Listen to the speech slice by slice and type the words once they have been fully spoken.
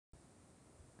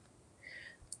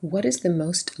What is the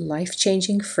most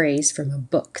life-changing phrase from a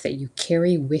book that you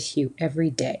carry with you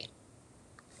every day?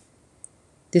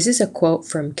 This is a quote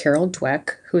from Carol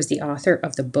Dweck, who is the author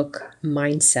of the book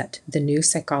Mindset, The New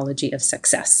Psychology of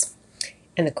Success.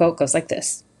 And the quote goes like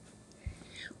this: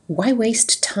 "Why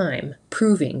waste time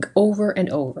proving over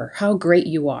and over how great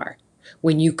you are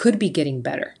when you could be getting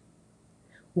better?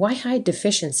 Why hide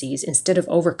deficiencies instead of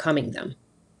overcoming them?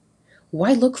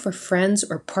 Why look for friends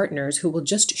or partners who will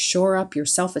just shore up your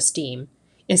self-esteem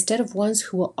instead of ones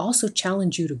who will also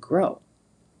challenge you to grow?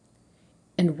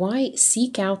 And why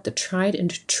seek out the tried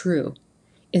and true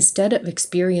instead of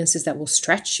experiences that will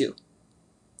stretch you?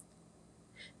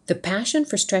 The passion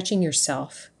for stretching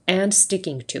yourself and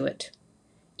sticking to it,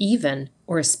 even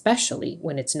or especially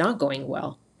when it's not going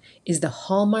well, is the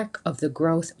hallmark of the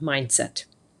growth mindset.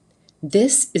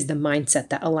 This is the mindset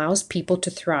that allows people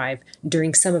to thrive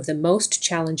during some of the most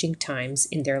challenging times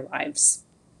in their lives."